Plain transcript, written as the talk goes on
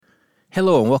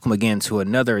Hello and welcome again to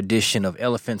another edition of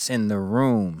Elephants in the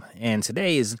Room. And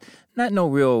today is not no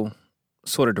real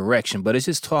sort of direction, but it's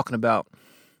just talking about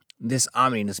this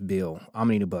omnibus bill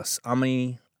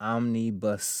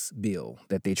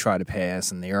that they try to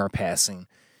pass and they are passing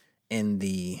in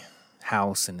the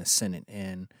House and the Senate.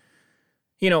 And,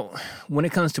 you know, when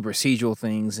it comes to procedural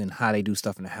things and how they do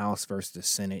stuff in the House versus the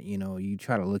Senate, you know, you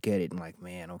try to look at it and like,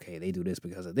 man, okay, they do this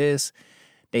because of this.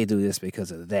 They do this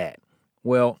because of that.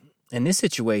 Well, in this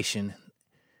situation,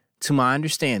 to my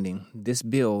understanding, this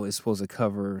bill is supposed to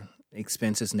cover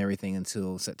expenses and everything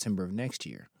until September of next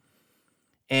year.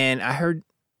 And I heard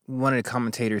one of the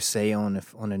commentators say on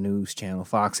the news channel,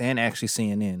 Fox, and actually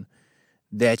CNN,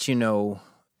 that, you know,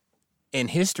 in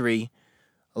history,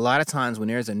 a lot of times when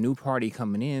there's a new party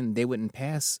coming in, they wouldn't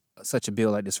pass such a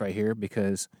bill like this right here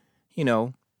because, you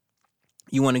know,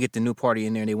 you want to get the new party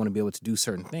in there and they want to be able to do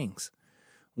certain things.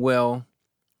 Well,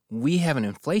 we have an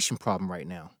inflation problem right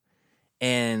now,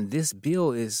 and this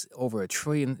bill is over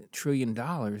 $1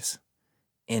 trillion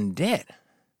in debt.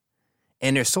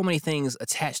 And there's so many things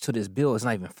attached to this bill, it's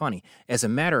not even funny. As a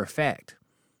matter of fact,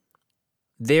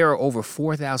 there are over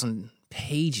 4,000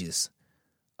 pages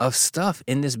of stuff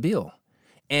in this bill.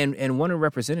 And one of the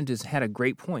representatives had a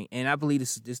great point, and I believe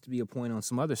this to be a point on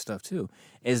some other stuff too,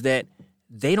 is that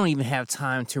they don't even have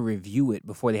time to review it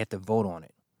before they have to vote on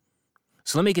it.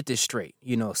 So let me get this straight.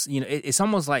 It's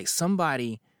almost like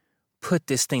somebody put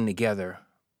this thing together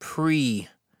before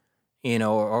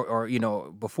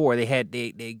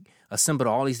they assembled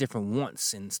all these different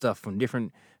wants and stuff from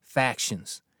different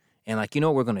factions. And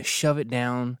we're going to shove it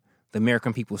down the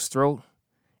American people's throat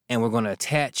and we're going to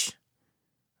attach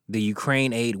the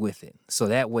Ukraine aid with it. So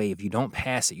that way, if you don't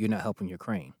pass it, you're not helping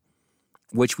Ukraine,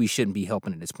 which we shouldn't be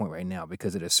helping at this point right now,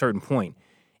 because at a certain point,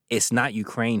 it's not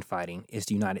Ukraine fighting, it's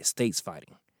the United States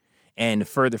fighting. And the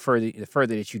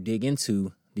further that you dig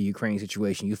into the Ukraine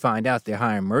situation, you find out they're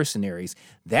hiring mercenaries.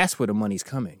 That's where the money's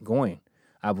going,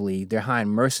 I believe. They're hiring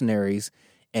mercenaries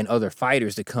and other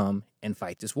fighters to come and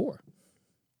fight this war.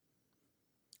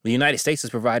 The United States is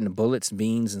providing the bullets,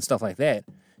 beans, and stuff like that.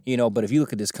 But if you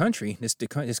look at this country,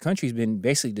 this country's been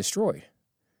basically destroyed.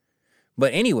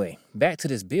 But anyway, back to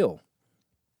this bill.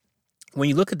 When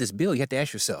you look at this bill, you have to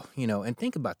ask yourself, and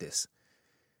think about this.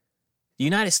 The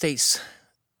United States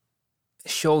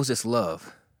shows its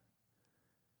love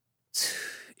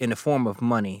in the form of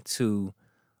money to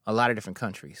a lot of different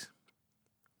countries.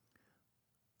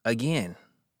 Again,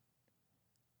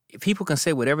 people can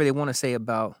say whatever they want to say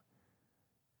about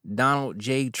Donald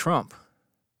J. Trump,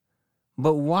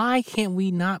 but why can't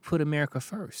we not put America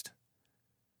first?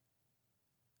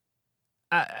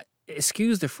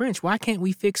 Excuse the French, why can't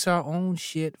we fix our own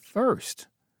shit first?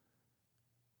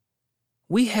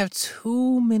 We have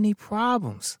too many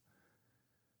problems.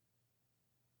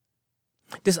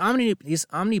 This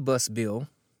omnibus bill,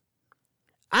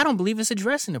 I don't believe it's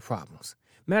addressing the problems.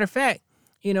 Matter of fact,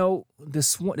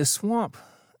 the swamp,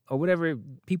 or whatever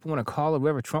people want to call it,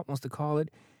 whatever Trump wants to call it,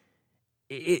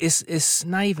 it's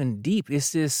not even deep.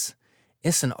 It's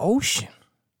an ocean.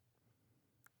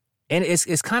 And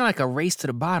it's kind of like a race to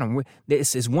the bottom.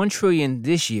 It's $1 trillion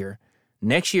this year.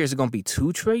 Next year, is it going to be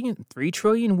 $2 trillion, $3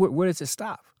 trillion? Where does it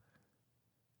stop?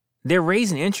 They're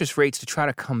raising interest rates to try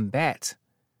to combat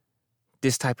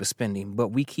this type of spending,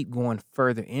 but we keep going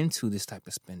further into this type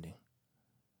of spending.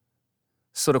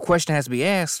 So the question has to be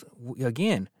asked,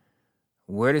 again,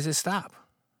 where does it stop?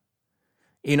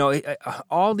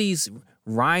 All these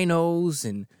rhinos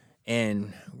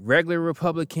and regular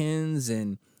Republicans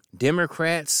and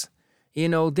Democrats,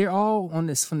 they're all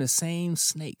from the same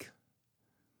snake.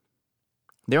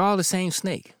 They're all the same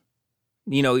snake.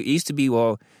 It used to be,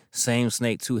 same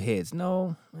snake, two heads.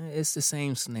 No, it's the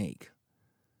same snake.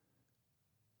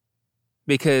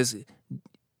 Because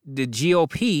the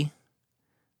GOP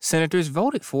senators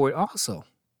voted for it also.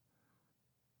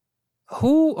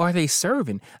 Who are they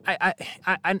serving?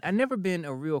 I've never been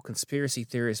a real conspiracy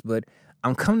theorist, but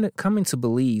I'm coming to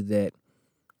believe that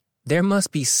there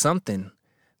must be something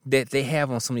that they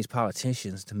have on some of these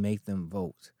politicians to make them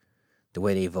vote the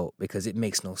way they vote, because it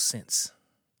makes no sense.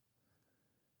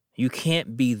 You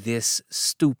can't be this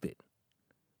stupid.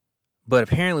 But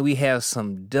apparently we have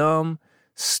some dumb,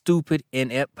 stupid,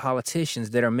 inept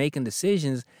politicians that are making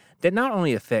decisions that not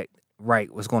only affect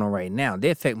what's going on right now,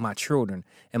 they affect my children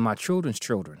and my children's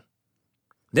children.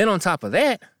 Then on top of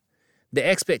that, the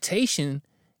expectation,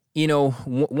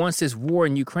 once this war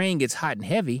in Ukraine gets hot and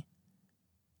heavy,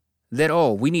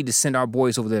 that, we need to send our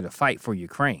boys over there to fight for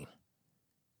Ukraine.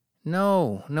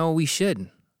 No, we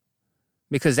shouldn't.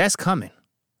 Because that's coming.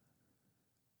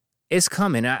 It's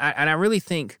coming. And I really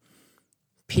think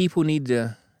people need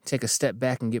to take a step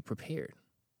back and get prepared.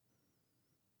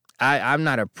 I'm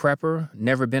not a prepper,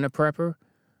 never been a prepper,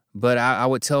 but I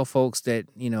would tell folks that,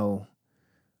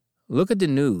 look at the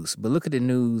news, but look at the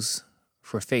news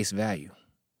for face value.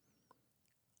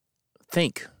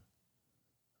 Think.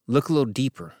 Look a little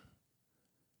deeper.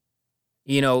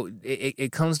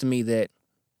 It comes to me that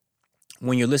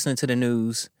when you're listening to the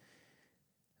news,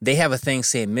 they have a thing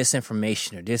saying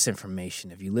misinformation or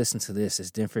disinformation. If you listen to this, it's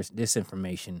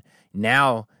disinformation.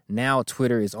 Now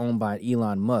Twitter is owned by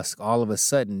Elon Musk. All of a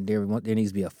sudden, there needs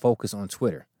to be a focus on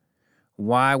Twitter.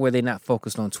 Why were they not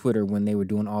focused on Twitter when they were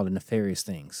doing all the nefarious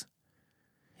things?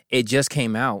 It just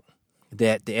came out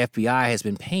that the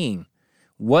FBI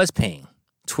was paying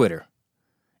Twitter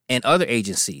and other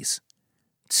agencies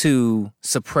to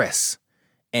suppress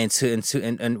and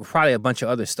probably a bunch of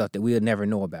other stuff that we'll never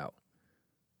know about.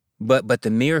 But the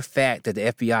mere fact that the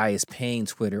FBI is paying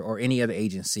Twitter or any other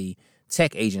agency,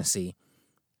 tech agency,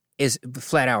 is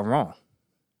flat out wrong.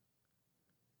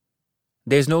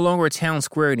 There's no longer a town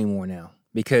square anymore now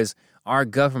because our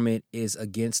government is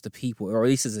against the people, or at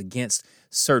least is against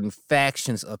certain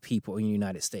factions of people in the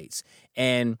United States.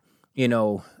 And,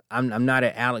 I'm not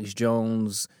an Alex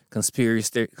Jones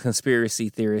conspiracy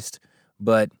theorist,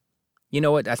 but you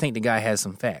know what? I think the guy has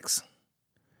some facts.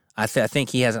 I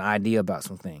think he has an idea about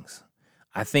some things.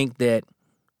 I think that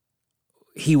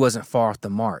he wasn't far off the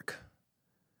mark.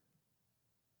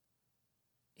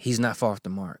 He's not far off the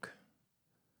mark.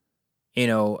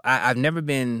 I've never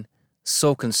been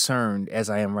so concerned as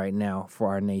I am right now for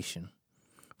our nation,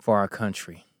 for our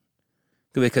country.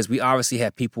 Because we obviously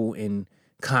have people in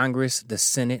Congress, the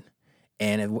Senate,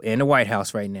 and the White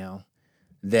House right now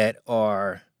that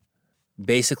are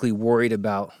basically worried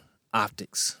about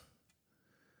optics.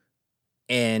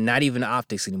 And not even the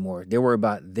optics anymore. They're worried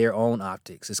about their own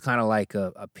optics. It's kind of like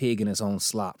a pig in its own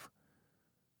slop.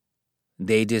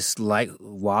 They just like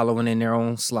wallowing in their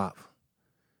own slop.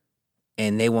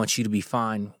 And they want you to be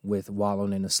fine with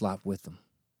wallowing in the slop with them.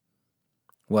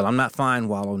 Well, I'm not fine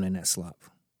wallowing in that slop.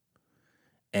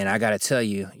 And I got to tell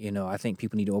you, I think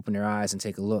people need to open their eyes and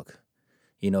take a look.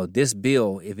 This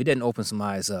bill, if it doesn't open some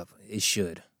eyes up, it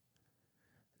should.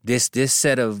 This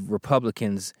set of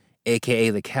Republicans, a.k.a.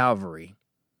 the cavalry,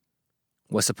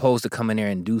 was supposed to come in there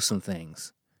and do some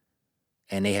things,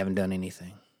 and they haven't done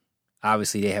anything.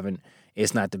 Obviously, they haven't.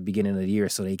 It's not the beginning of the year,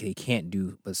 so they can't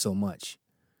do but so much.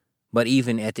 But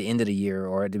even at the end of the year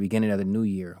or at the beginning of the new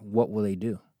year, what will they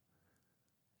do?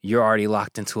 You're already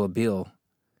locked into a bill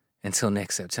until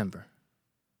next September.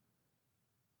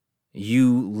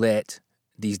 You let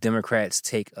these Democrats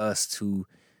take us to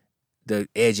the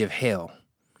edge of hell.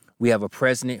 We have a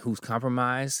president who's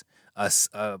compromised,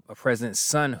 a president's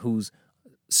son who's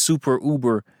super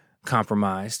uber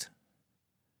compromised.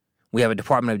 We have a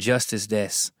Department of Justice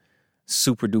that's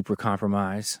super duper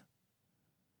compromised.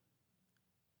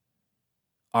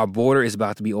 Our border is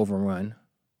about to be overrun.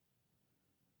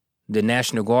 The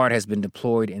National Guard has been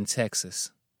deployed in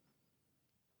Texas.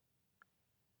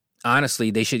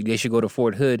 Honestly, they should go to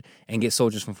Fort Hood and get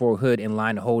soldiers from Fort Hood and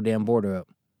line the whole damn border up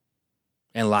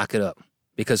and lock it up.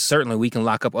 Because certainly we can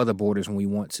lock up other borders when we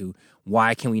want to.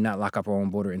 Why can we not lock up our own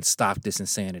border and stop this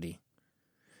insanity?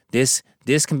 This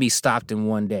can be stopped in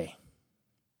one day.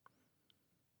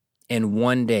 In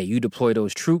one day, you deploy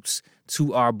those troops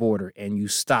to our border and you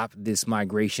stop this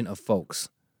migration of folks.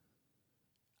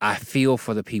 I feel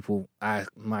for the people.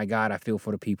 My God, I feel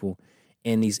for the people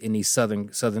in these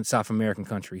South American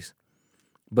countries.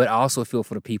 But I also feel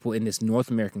for the people in this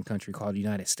North American country called the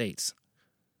United States.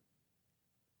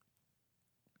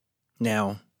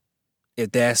 Now,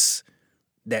 if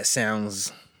that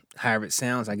sounds however it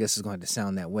sounds, I guess it's going to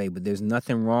sound that way. But there's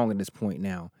nothing wrong at this point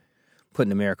now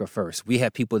putting America first. We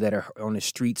have people that are on the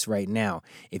streets right now.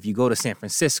 If you go to San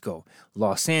Francisco,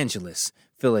 Los Angeles,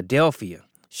 Philadelphia,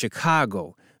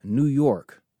 Chicago, New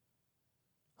York,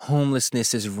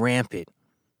 homelessness is rampant.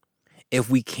 If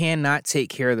we cannot take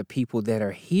care of the people that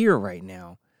are here right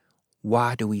now,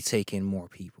 why do we take in more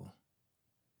people?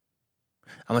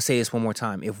 I'm going to say this one more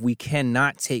time. If we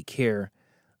cannot take care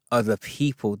of the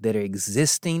people that are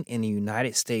existing in the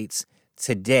United States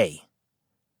today,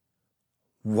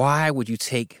 why would you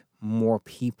take more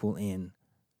people in?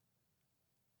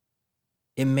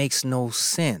 It makes no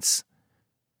sense.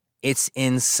 It's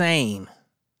insane.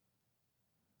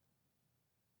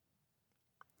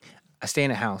 I stay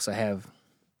in a house. I have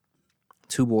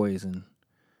 2 boys and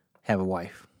have a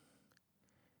wife.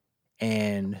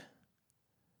 And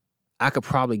I could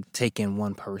probably take in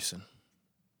 1 person.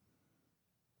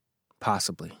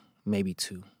 Possibly. Maybe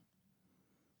 2.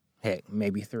 Heck,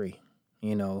 maybe 3.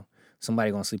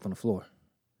 Somebody gonna sleep on the floor.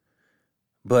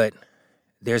 But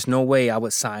There's no way I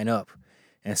would sign up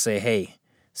and say, hey,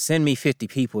 send me 50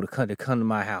 people to come to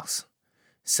my house.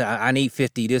 So I need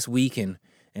 50 this week, and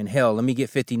hell, let me get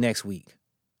 50 next week.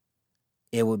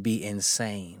 It would be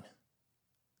insane.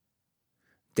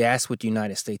 That's what the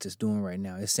United States is doing right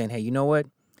now. It's saying, hey, you know what?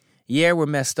 Yeah, we're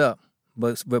messed up,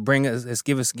 but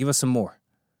give us some more.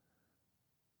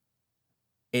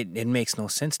 It makes no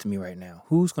sense to me right now.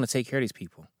 Who's going to take care of these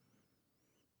people?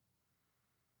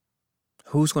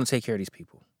 Who's going to take care of these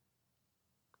people?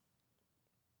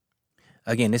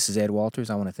 Again, this is Ed Walters.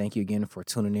 I want to thank you again for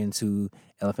tuning in to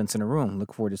Elephants in the Room.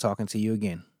 Look forward to talking to you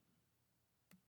again.